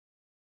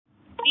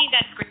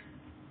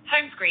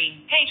Home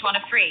screen, page 1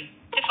 of 3,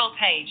 default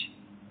page.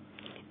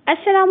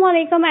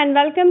 अस्सलामुअलैकुम and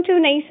welcome to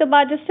नई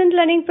सुबह डिस्टेंट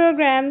लर्निंग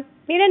प्रोग्राम।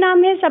 मेरा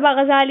नाम है सबा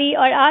गजाली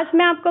और आज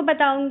मैं आपको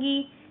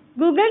बताऊंगी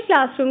गूगल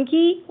क्लासरूम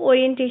की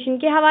ओरिएंटेशन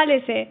के हवाले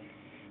से।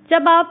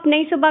 जब आप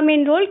नई सुबह में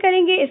इनरोल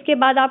करेंगे, इसके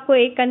बाद आपको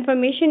एक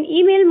कंफर्मेशन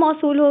ईमेल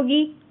मौसूल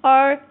होगी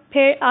और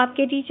फिर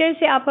आपके टीचर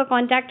से आपका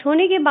कांटेक्ट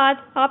होने के बाद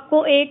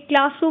आपको एक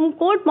क्लासरूम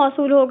कोड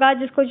मौसूल होगा,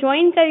 जिसको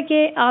ज्वाइन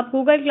करके आप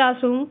गूगल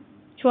क्लासरूम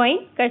ज्वाइन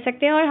कर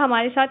सकते हैं और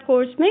हमारे साथ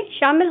कोर्स में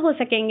शामिल हो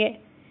सकेंगे।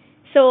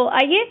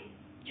 आइए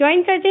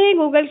ज्वाइन करते हैं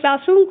गूगल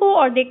क्लासरूम को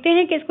और देखते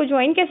हैं कि इसको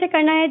ज्वाइन कैसे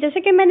करना है।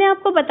 जैसे कि मैंने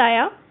आपको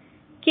बताया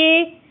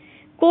कि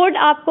कोड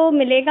आपको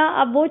मिलेगा,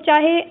 अब वो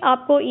चाहे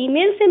आपको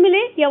ईमेल से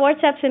मिले या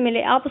व्हाट्सएप से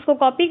मिले, आप उसको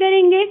कॉपी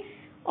करेंगे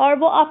और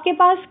वो आपके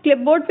पास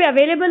क्लिपबोर्ड पे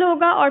अवेलेबल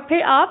होगा और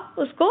फिर आप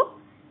उसको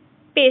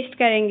पेस्ट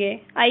करेंगे।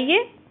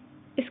 आइए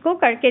इसको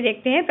करके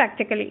देखते हैं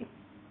practically.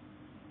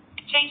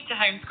 Change to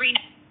home screen.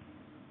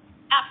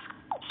 Apps.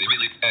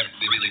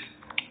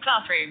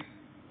 Classroom.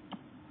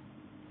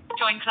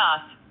 Join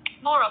class.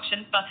 More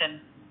options button.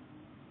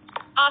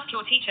 Ask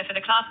your teacher for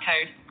the class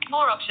code.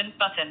 More options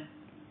button.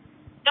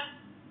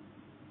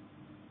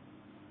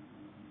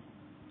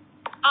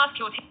 Ask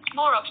your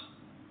more options.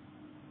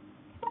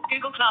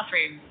 Google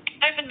Classroom.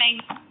 Open main.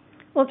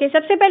 Okay,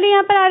 सबसे पहले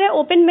यहाँ पर आ रहा है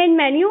open main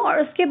menu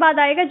और उसके बाद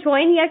आएगा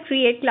ज्वाइन या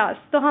क्रिएट क्लास।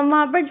 तो हम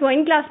वहाँ पर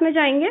ज्वाइन क्लास में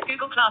जाएंगे।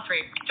 Google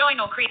Classroom. Join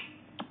or create.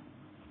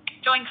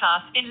 Join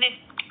class in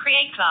list.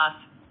 Create class.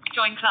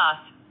 Join class.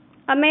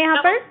 अब मैं यहाँ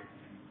पर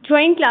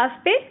ज्वाइन क्लास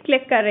पे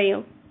क्लिक कर रही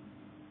हूँ।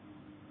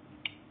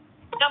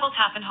 Double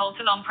tap and hold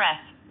to long press.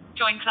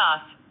 Join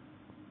class.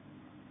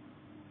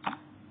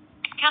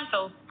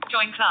 Cancel.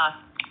 Join class.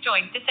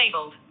 Join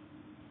disabled.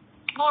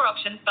 More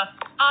options but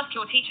ask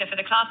your teacher for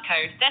the class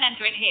code, then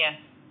enter it here.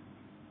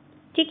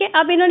 ठीक है,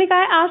 अब इन्होंने कहा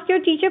है ask your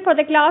teacher for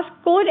the class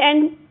code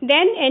and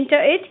then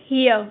enter it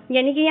here,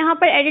 यानी कि यहाँ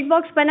पर एडिट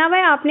बॉक्स बना हुआ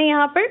है, आपने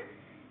यहाँ पर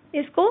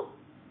इसको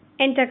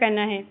एंटर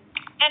करना है।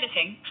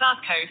 Editing class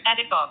code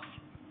edit box.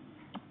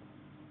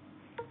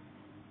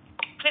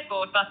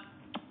 Clipboard button.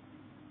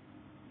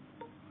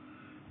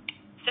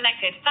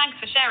 Selected. Thanks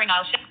for sharing.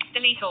 I'll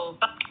delete all.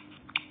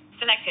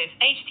 Selected.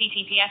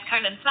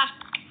 https:/.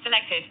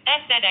 Selected.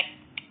 SZX.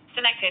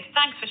 Selected.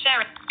 Thanks for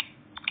sharing.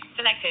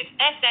 Selected.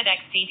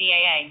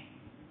 SZXCDAA.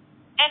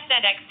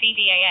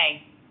 SZXCDAA.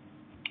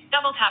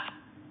 Double tap.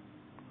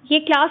 ये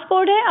क्लास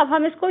कोड है, अब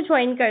हम इसको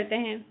ज्वाइन करते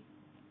हैं।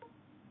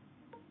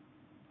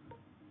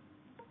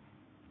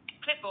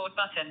 Clipboard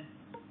button.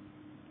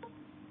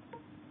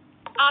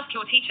 Ask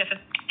your teacher for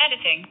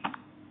editing.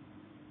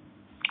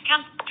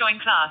 Join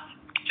class.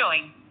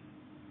 Join.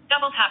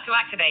 Double tap to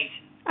activate.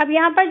 अब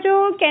यहाँ पर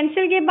जो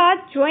कैंसिल के बाद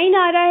ज्वाइन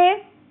आ रहा है,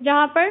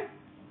 जहाँ पर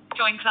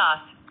Join class.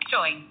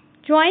 Join.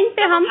 ज्वाइन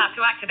पे हम Double tap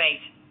to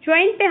activate.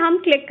 Join पे हम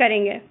क्लिक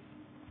करेंगे।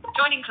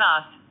 Joining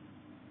class.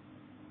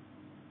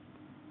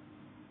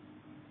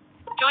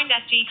 Joined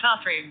SG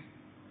Classroom.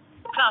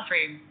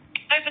 Classroom.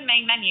 Open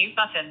main menu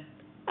button.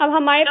 अब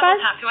हमारे Double pass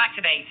tap to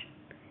activate.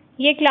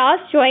 ये क्लास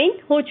ज्वाइन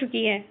हो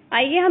चुकी है।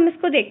 आइए हम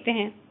इसको देखते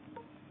हैं।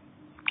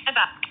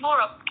 About more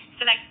up.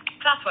 Select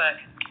classwork.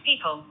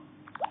 People.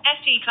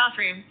 SG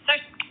Classroom. So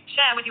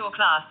share with your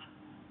class.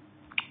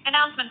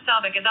 Announcement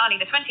Subah Ghazali,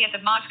 the 20th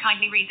of March.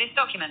 Kindly read this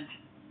document.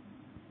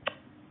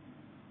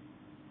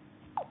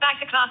 Back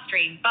to class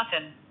stream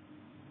button.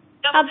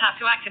 Double tap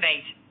to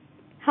activate.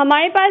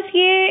 हमारे पास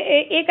ये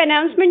एक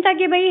announcement था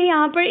कि भाई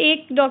यहाँ पर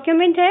एक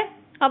document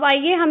है। अब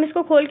आइए हम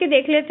इसको खोल के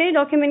देख लेते हैं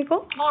डॉक्यूमेंट को।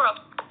 More up.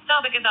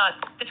 Subah Ghazali,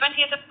 the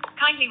 20th of.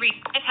 Kindly read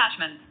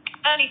attachment.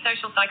 Early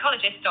social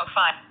psychologist doc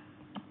file.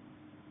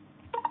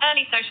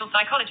 Early social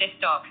psychologist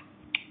doc.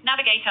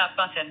 Navigate up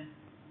button.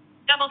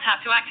 Double tap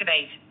to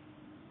activate.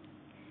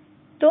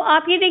 तो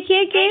आप ये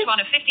देखिए कि Page 1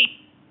 of 50.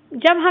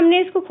 जब हमने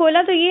इसको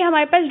खोला तो ये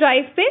हमारे पास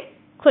ड्राइव पे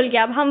खुल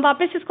गया। अब हम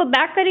वापस इसको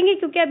बैक करेंगे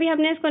क्योंकि अभी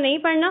हमने इसको नहीं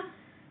पढ़ना,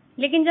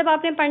 लेकिन जब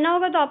आपने पढ़ना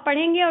होगा तो आप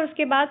पढ़ेंगे और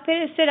उसके बाद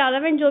फिर इससे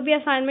रेलेवेंट जो भी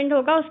असाइनमेंट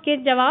होगा उसके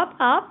जवाब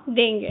आप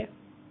देंगे।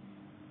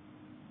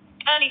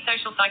 Early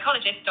social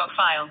psychologist doc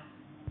file.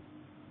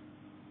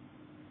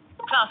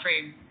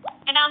 Classroom.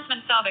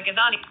 Announcement Subah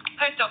Ghazali.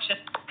 Post option.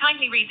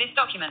 Kindly read this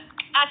document.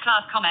 Add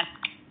class comment.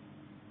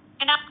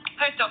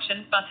 Post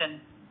options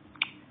button.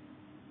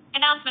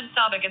 Announcement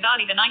Subah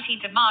Ghazali, the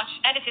 19th of March.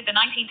 Edited the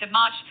 19th of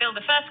March. Fill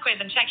the first quiz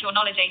and check your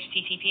knowledge.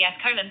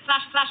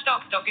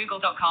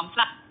 https://docs.google.com/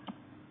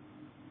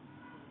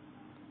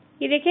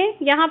 ये देखें,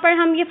 यहाँ पर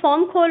हम ये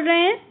form खोल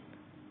रहे हैं।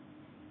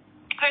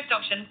 Post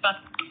options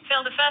button.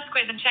 Fill the first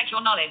quiz and check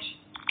your knowledge.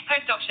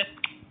 Post option.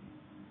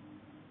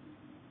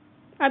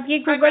 अब ये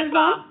गूगल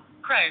फॉर्म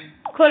Chrome.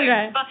 खुल रहा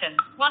है। Button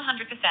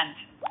 100%.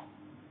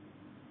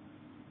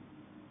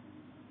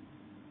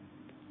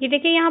 ये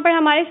देखिए, यहाँ पर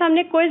हमारे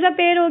सामने क्विज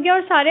अपेयर हो गया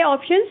और सारे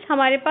ऑप्शंस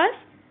हमारे पास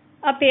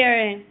अपेयर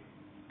हैं।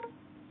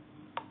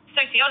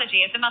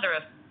 Sociology is the mother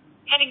of.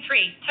 Heading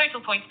 3.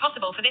 Total points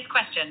possible for this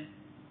question.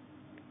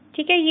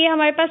 ठीक है, ये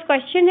हमारे पास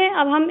क्वेश्चन है।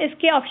 अब हम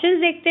इसके ऑप्शंस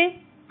देखते हैं।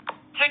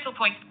 Total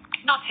points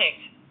not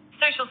ticked.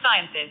 Social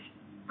sciences.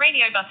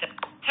 Radio button.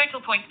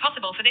 Total points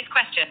possible for this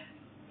question.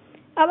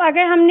 अब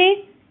अगर हमने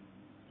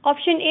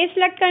ऑप्शन ए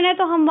सिलेक्ट करना है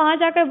तो हम वहाँ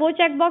जाकर वो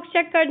चेक बॉक्स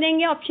चेक कर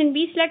देंगे, ऑप्शन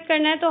बी सिलेक्ट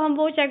करना है तो हम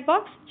वो चेक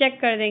बॉक्स चेक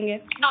कर देंगे।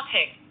 Not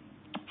ticked.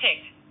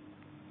 Ticked.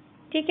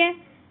 ठीक है,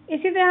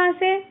 इसी तरह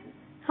से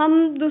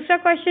हम दूसरा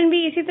क्वेश्चन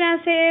भी इसी तरह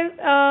से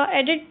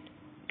एडिट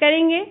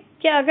करेंगे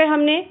कि अगर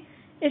हमने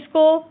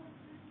इसको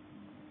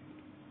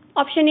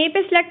ऑप्शन ए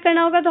पे सिलेक्ट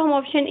करना होगा तो हम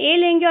ऑप्शन ए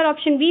लेंगे और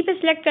ऑप्शन बी पे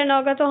सिलेक्ट करना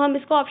होगा तो हम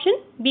इसको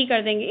ऑप्शन बी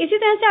कर देंगे। इसी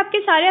तरह से आपके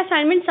सारे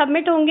असाइनमेंट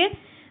सबमिट होंगे।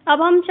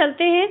 अब हम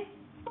चलते हैं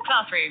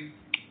Classroom.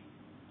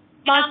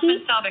 बाकी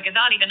Announcement Subah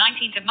Ghazali, the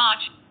 19th of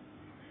March.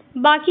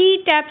 बाकी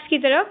टैब्स की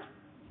तरफ।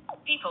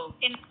 People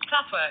in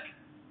classwork.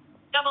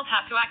 Double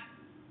tap to act.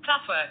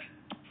 Classwork.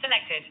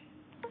 Selected.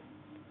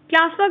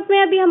 Class work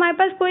में अभी हमारे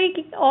पास कोई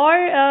और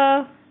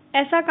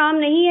ऐसा काम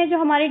नहीं है जो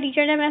हमारे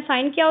टीचर ने हमें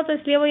असाइन किया हो, तो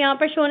इसलिए वो यहाँ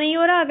पर शो नहीं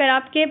हो रहा। अगर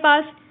आपके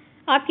पास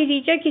आपकी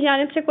टीचर की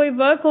जानिब से कोई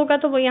वर्क होगा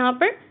तो वो यहाँ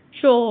पर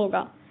शो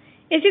होगा।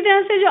 इसी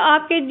तरह से जो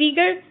आपके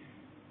दीगर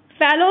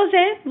फेलोज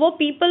हैं वो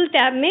पीपल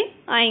टैब में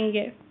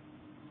आएंगे।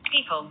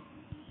 People.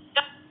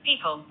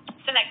 People.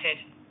 Selected.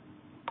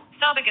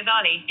 Subah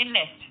Ghazali in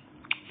list.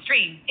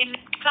 Stream in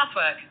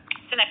classwork.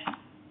 Select.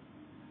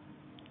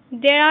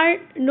 There are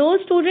no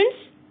students,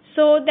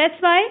 so that's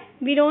why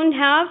we don't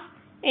have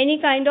any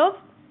kind of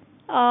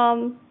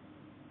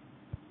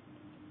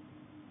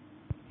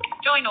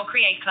Join or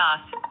create class.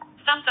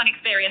 Samsung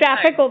Experience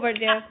traffic Home. over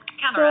there.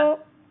 Camera. So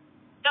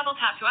Double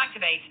tap to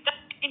activate.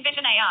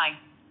 Envision AI.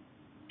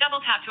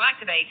 Double tap to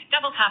activate.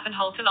 Double tap and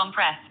hold to long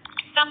press.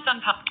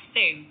 Samsung Pub.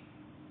 Zoom.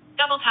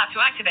 Double tap to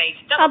activate.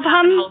 Double अब tap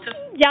हम and hold to.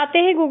 जाते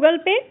हैं Google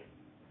पे।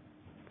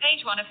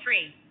 Page 1 of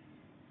 3.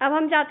 अब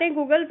हम जाते हैं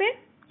Google पे।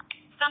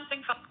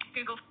 Samsung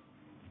Google.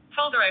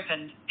 Folder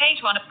opened.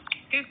 Page 1 of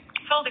Google.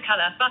 Folder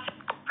color button.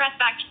 Press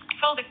back.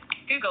 Folder.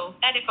 Google.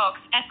 Edit box.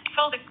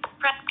 Folder.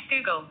 Press.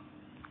 Google.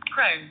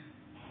 Chrome.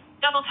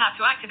 Double tap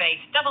to activate.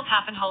 Double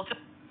tap and hold to.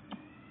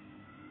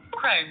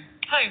 Chrome.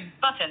 Home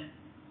button.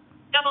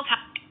 Double tap.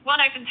 One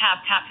open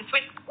tab. Tap to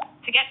switch.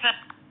 To get per.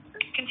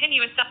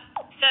 Continuous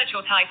search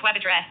or type web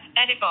address.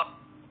 Edit box.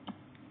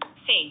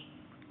 C.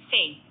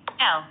 C.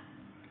 L.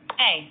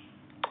 A.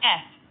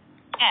 S.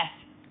 S.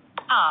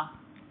 R.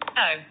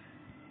 O.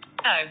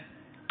 O.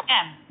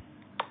 M.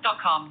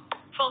 .com.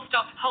 Full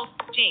stop. Hold.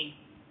 G.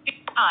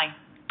 I.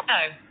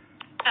 O.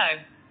 O.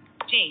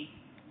 G.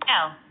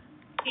 L.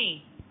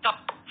 E. Dot.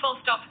 Full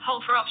stop.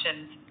 Hold for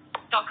options.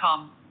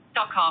 .com.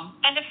 .com.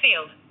 End of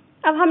field.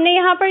 अब हमने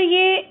यहाँ पर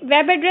ये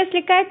web address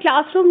लिखा है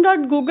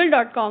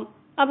classroom.google.com।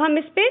 अब हम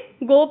इस पे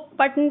गो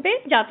बटन पे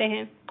जाते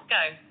हैं।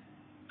 Go.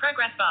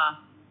 Progress bar.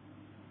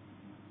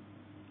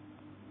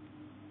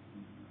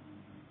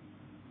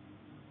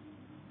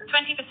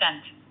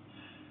 20%.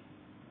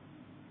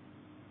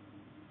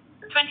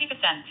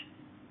 20%.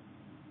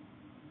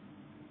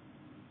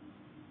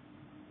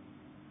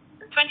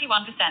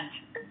 21%.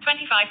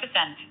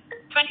 25%.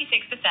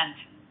 26%.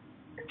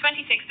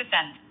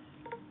 26%.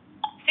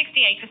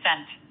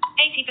 68%.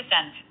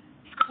 80%.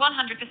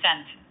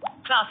 100%.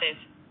 Classes.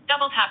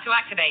 Double tap to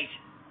activate.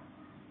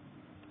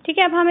 ठीक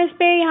है, अब हम इस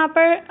पे यहाँ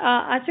पर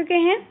आ चुके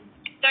हैं।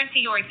 Don't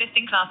see your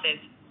existing classes.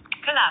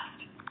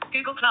 Collapsed.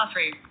 Google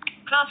Classroom.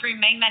 Classroom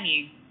main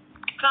menu.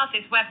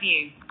 Classes web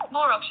view.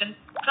 More options.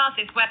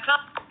 Classes web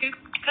class. Google.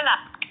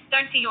 Collapsed.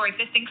 Don't see your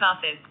existing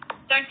classes.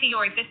 Don't see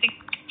your existing.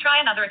 Try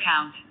another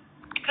account.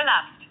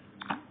 Collapsed.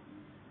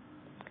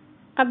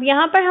 अब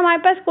यहाँ पर हमारे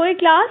पास कोई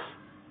class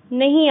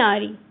नहीं आ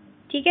रही,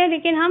 ठीक है,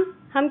 लेकिन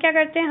हम क्या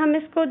करते हैं, हम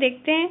इसको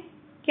देखते हैं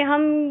कि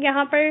हम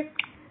यहाँ पर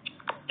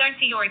Don't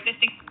see your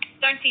existing.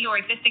 Don't see your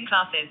existing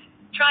classes.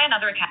 Try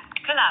another account.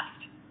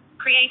 Collapsed.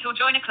 Create or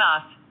join a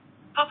class.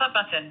 Pop-up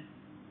button.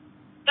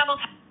 Double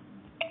tap.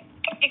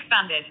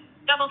 Expanded.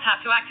 Double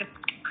tap to active.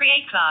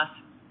 Create class.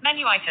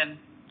 Menu item.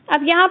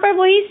 अब यहाँ पर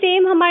वही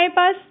same हमारे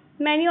पास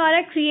menu आ रहा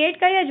है create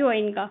का या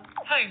join का।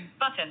 Home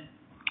button.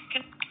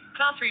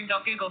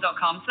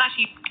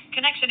 Classroom.google.com/u.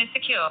 Connection is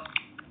secure.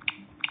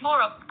 More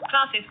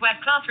classes web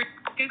classroom.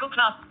 Google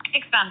class.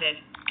 Expanded.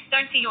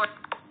 Don't see.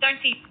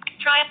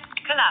 Try it.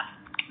 Collapse.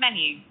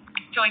 Menu.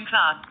 Join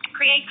class.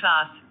 Create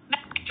class.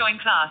 Join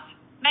class.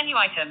 Menu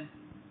item.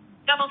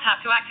 Double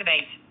tap to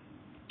activate.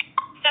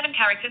 7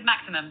 characters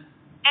maximum.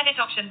 Edit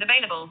options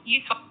available.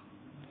 Useful.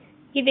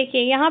 ये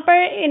देखिए यहाँ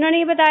पर इन्होंने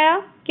ये बताया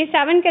कि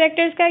 7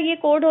 characters का ये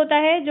कोड होता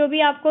है जो भी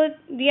आपको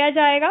दिया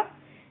जाएगा।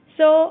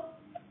 सो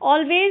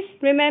ऑलवेज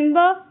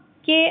रिमेंबर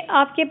कि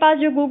आपके पास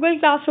जो गूगल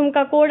क्लासरूम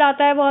का कोड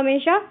आता है वो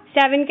हमेशा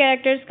 7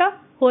 कैरेक्टर्स का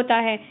होता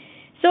है।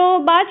 सो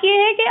बात ये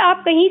है कि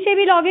आप कहीं से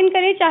भी लॉगिन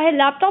करें, चाहे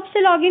लैपटॉप से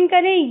लॉगिन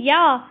करें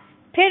या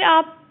फिर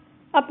आप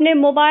अपने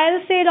मोबाइल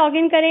से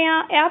लॉगिन करें या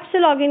ऐप से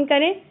लॉगिन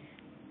करें,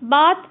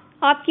 बात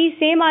आपकी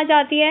सेम आ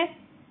जाती है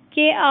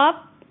कि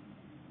आप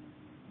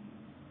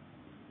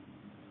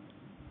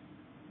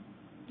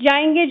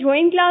जाएंगे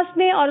ज्वाइन क्लास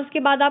में और उसके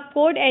बाद आप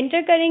कोड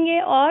एंटर करेंगे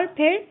और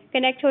फिर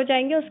कनेक्ट हो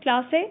जाएंगे उस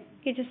क्लास से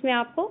कि जिसमें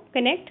आपको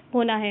कनेक्ट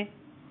होना है।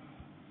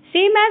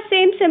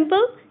 सेम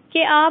सिंपल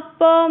कि आप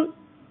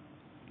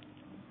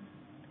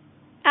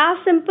as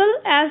simple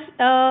as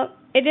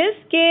it is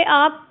कि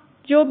आप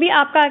जो भी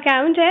आपका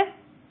अकाउंट है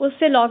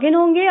उससे लॉगिन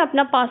होंगे,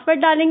 अपना पासवर्ड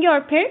डालेंगे और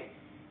फिर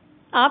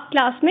आप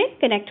क्लास में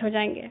कनेक्ट हो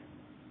जाएंगे।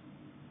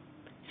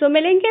 सो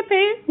मिलेंगे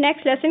फिर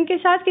नेक्स्ट लेसन के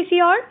साथ किसी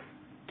और।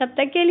 तब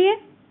तक के लिए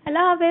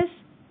अल्लाह हाफिज़।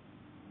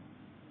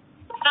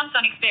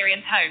 Samsung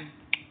Experience Home.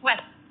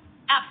 Web.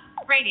 App.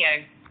 Radio.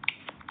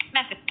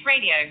 Message.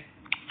 Radio.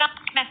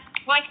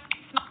 White.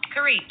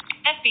 Career.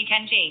 SB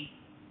Kenji.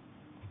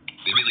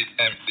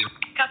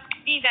 Cut.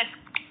 DZ.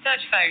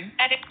 Search phone.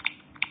 Edit.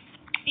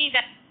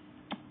 DZ.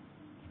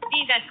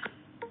 DZ.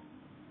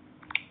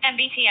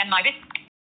 MBTN My Business.